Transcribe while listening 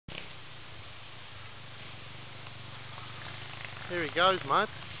Here he goes, mate.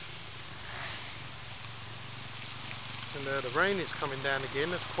 And the rain is coming down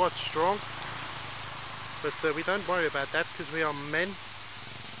again. It's quite strong. But we don't worry about that because we are men.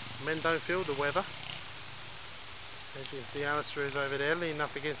 Men don't feel the weather. As you can see, Alistair is over there leaning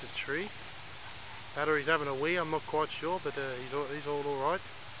up against a tree. Battery's having a wee, I'm not quite sure, but he's all alright.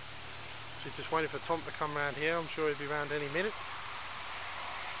 She's just waiting for Tom to come around here. I'm sure he'll be around any minute.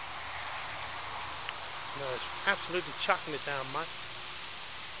 No, it's absolutely chucking it down, mate.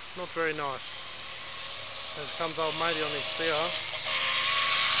 Not very nice. There comes old matey on his CR.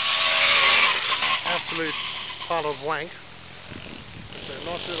 Absolute pile of wank. It's a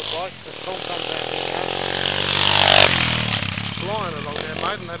nice little bike. The Tom comes out here now. Flying along there,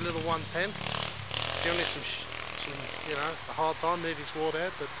 mate, and that little 110. Giving me some, you know, a hard time, needing his water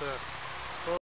out, but